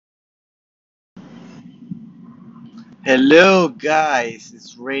Hello, guys.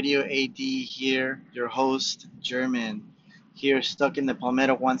 It's Radio AD here, your host, German, here stuck in the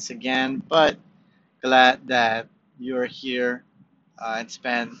Palmetto once again, but glad that you're here and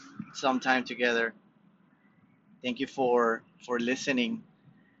spend some time together. Thank you for listening.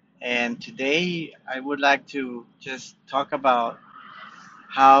 And today, I would like to just talk about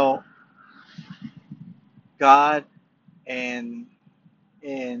how God and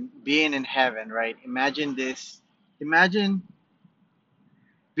being in heaven, right? Imagine this. Imagine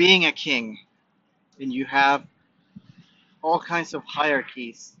being a king, and you have all kinds of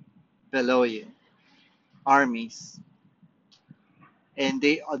hierarchies below you, armies, and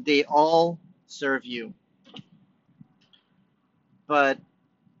they all serve you. But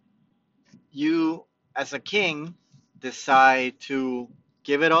you, as a king, decide to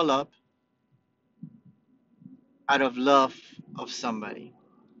give it all up out of love of somebody.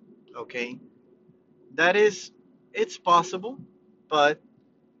 Okay, that is, it's possible, but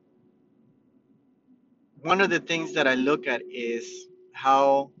one of the things that I look at is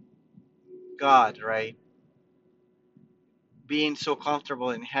how God, right, being so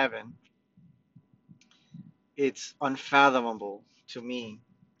comfortable in heaven, it's unfathomable to me,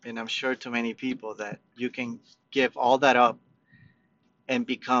 and I'm sure to many people, that you can give all that up and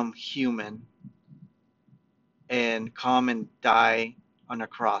become human and come and die on a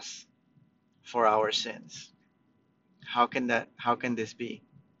cross for our sins. How can this be?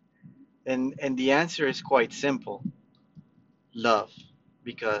 And the answer is quite simple. Love,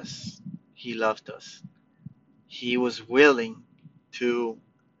 because he loved us. He was willing to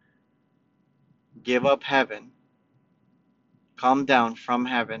give up heaven, come down from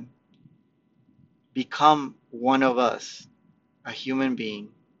heaven, become one of us, a human being,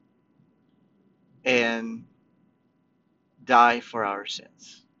 and die for our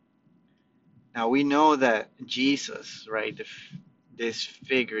sins. Now we know that Jesus, right, this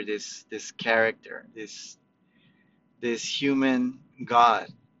figure, this character, this human God,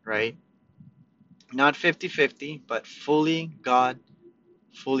 right? Not 50-50, but fully God,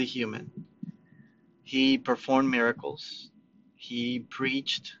 fully human. He performed miracles. He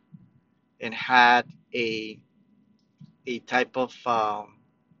preached and had a type of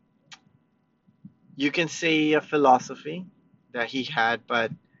you can say a philosophy that he had,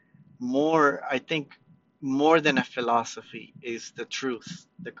 but more, I think, more than a philosophy is the truth,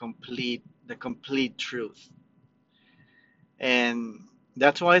 the complete truth. And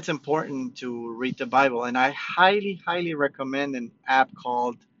that's why it's important to read the Bible. And I highly recommend an app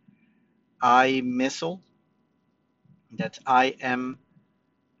called iMissal. That's IMISSAL,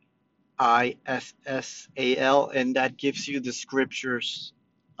 and that gives you the scriptures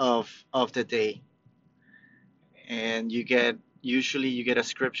of the day. And you get a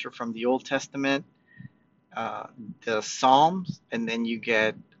scripture from the Old Testament, uh, the Psalms, and then you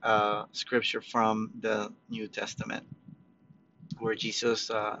get scripture from the New Testament, where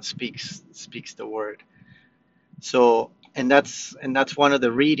Jesus speaks the word. So, and that's one of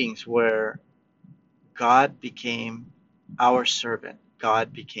the readings where God became our servant.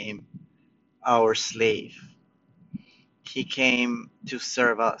 God became our slave. He came to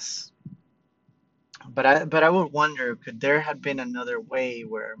serve us. But I would wonder, could there have been another way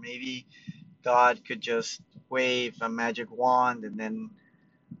where maybe God could just wave a magic wand and then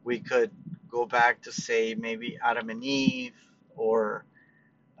we could go back to, say, maybe Adam and Eve, or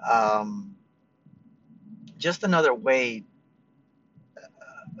um, just another way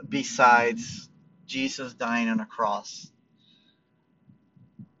besides Jesus dying on a cross.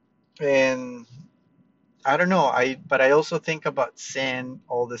 And I don't know, but I also think about sin,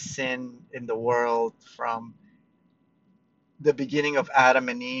 all the sin in the world from the beginning of Adam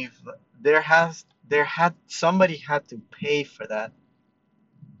and Eve. There had somebody had to pay for that,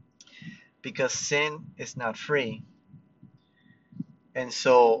 because sin is not free. And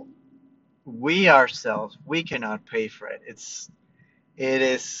so we ourselves, we cannot pay for it. It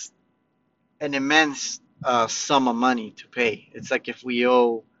is an immense sum of money to pay. It's like if we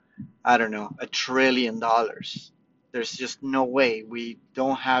owe, I don't know, $1 trillion. There's just no way. We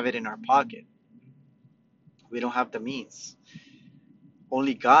don't have it in our pocket. We don't have the means.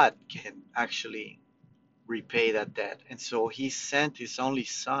 Only God can actually repay that debt. And so he sent his only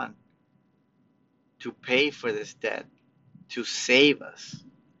son to pay for this debt, to save us.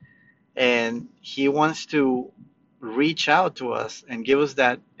 And he wants to reach out to us and give us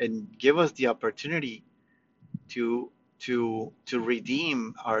that, and give us the opportunity to to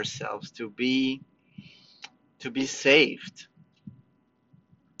redeem ourselves, to be saved.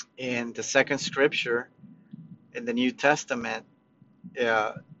 In the second scripture in the New Testament,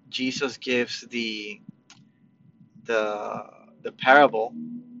 uh, Jesus gives the the parable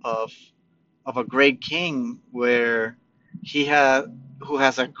of a great king where he has who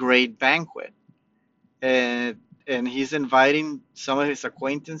has a great banquet, and he's inviting some of his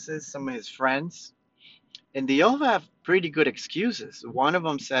acquaintances, some of his friends, and they all have pretty good excuses. One of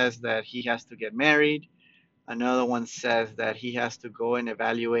them says that he has to get married. Another one says that he has to go and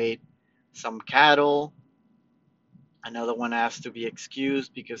evaluate some cattle. Another one has to be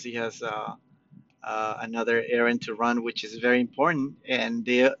excused because he has another errand to run, which is very important. And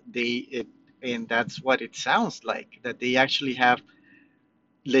and that's what it sounds like, that they actually have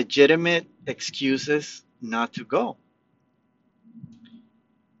legitimate excuses not to go.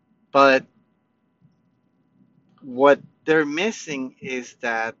 But what they're missing is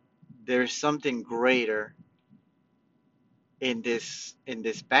that there's something greater in this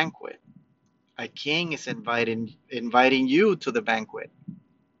banquet. A king is inviting you to the banquet.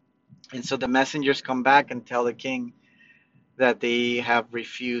 And so the messengers come back and tell the king that they have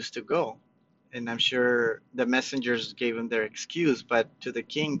refused to go. And I'm sure the messengers gave him their excuse, but to the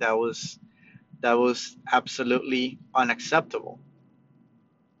king that was absolutely unacceptable.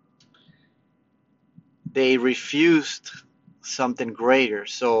 They refused something greater.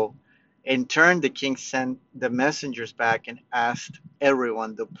 So in turn, the king sent the messengers back and asked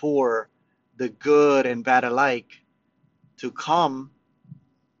everyone, the poor, the good and bad alike, to come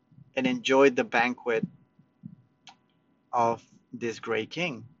and enjoy the banquet of this great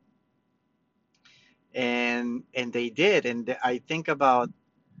king. And they did. And I think about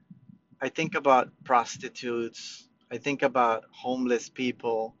prostitutes. I think about homeless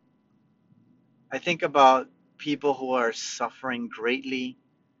people. I think about people who are suffering greatly,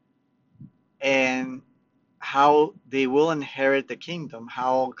 and how they will inherit the kingdom,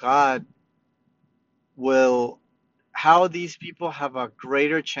 how God will, how these people have a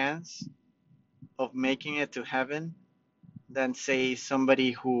greater chance of making it to heaven than, say,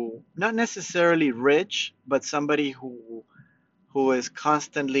 somebody who, not necessarily rich, but somebody who is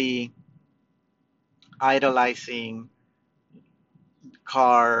constantly idolizing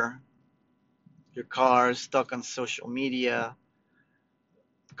car, your car, stuck on social media,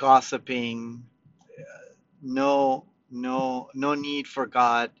 gossiping, no need for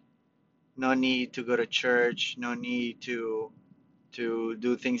God, no need to go to church, no need to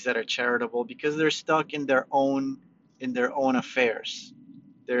do things that are charitable because they're stuck in their own affairs.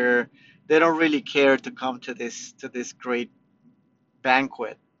 They're they don't really care to come to this great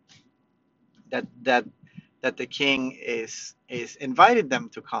banquet that that the king is invited them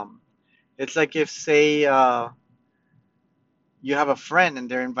to come. It's like if, say, you have a friend and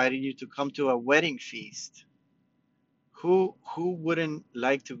they're inviting you to come to a wedding feast. Who wouldn't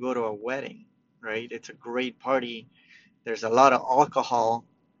like to go to a wedding, right? It's a great party. There's a lot of alcohol.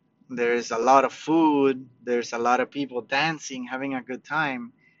 There's a lot of food. There's a lot of people dancing, having a good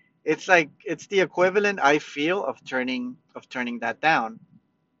time. It's like it's the equivalent, I feel, of turning that down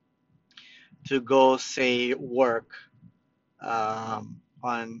to go, say, work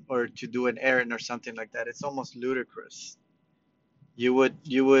on, or to do an errand or something like that. It's almost ludicrous. You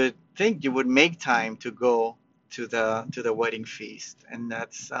would think you would make time to go to the wedding feast, and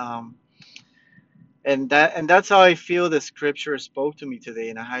that's how I feel the scripture spoke to me today,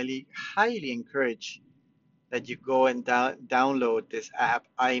 and I highly encourage that you go and download this app,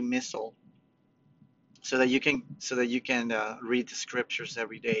 iMissal, so that you can read the scriptures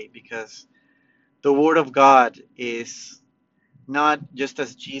every day, because the Word of God is not, just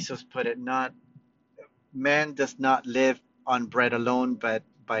as Jesus put it, not man does not live on bread alone, but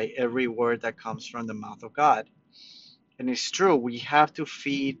by every word that comes from the mouth of God. And it's true, we have to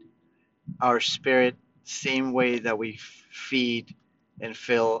feed our spirit same way that we feed and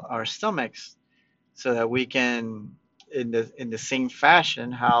fill our stomachs, so that we can, in the same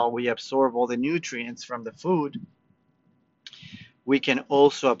fashion how we absorb all the nutrients from the food, we can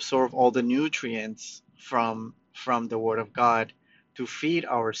also absorb all the nutrients from the Word of God to feed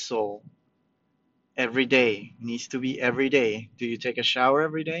our soul every day. It needs to be every day. Do you take a shower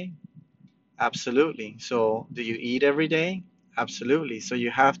every day? Absolutely. So do you eat every day? Absolutely. So you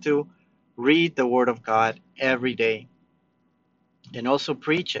have to read the Word of God every day, and also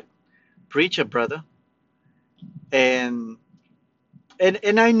preach it. Preach it, brother. And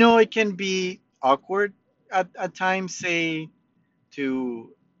and I know it can be awkward at times, say,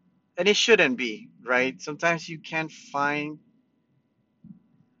 to, and it shouldn't be, right? Sometimes you can't find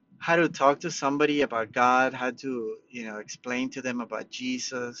how to talk to somebody about God, how to, explain to them about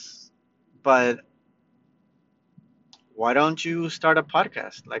Jesus. But why don't you start a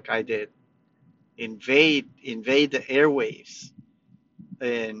podcast like I did? Invade the airwaves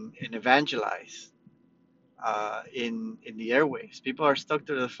and evangelize. in the airwaves. People are stuck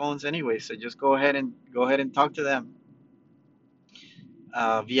to their phones anyway, so just go ahead and talk to them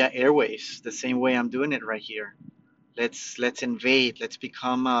via airwaves, the same way I'm doing it right here. Let's invade. Let's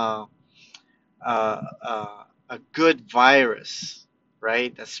become a good virus,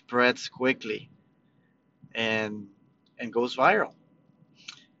 right? That spreads quickly and goes viral.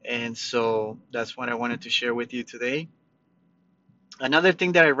 And so that's what I wanted to share with you today. Another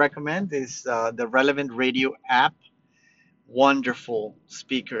thing that I recommend is the Relevant Radio app. Wonderful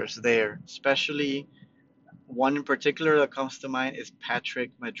speakers there, especially one in particular that comes to mind is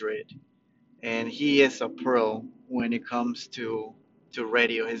Patrick Madrid, and he is a pro when it comes to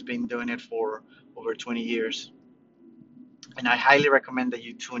radio. He's been doing it for over 20 years, and I highly recommend that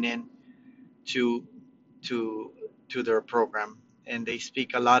you tune in to to to their program. And they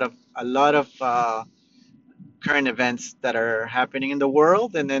speak a lot of current events that are happening in the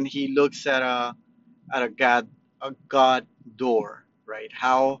world, and then he looks at a God door, right?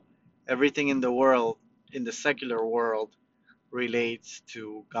 How everything in the world, in the secular world, relates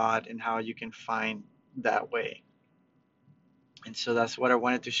to God and how you can find that way. And so that's what I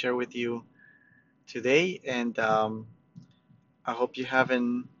wanted to share with you today. And I hope you have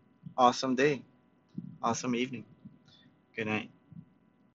an awesome day, awesome evening. Good night.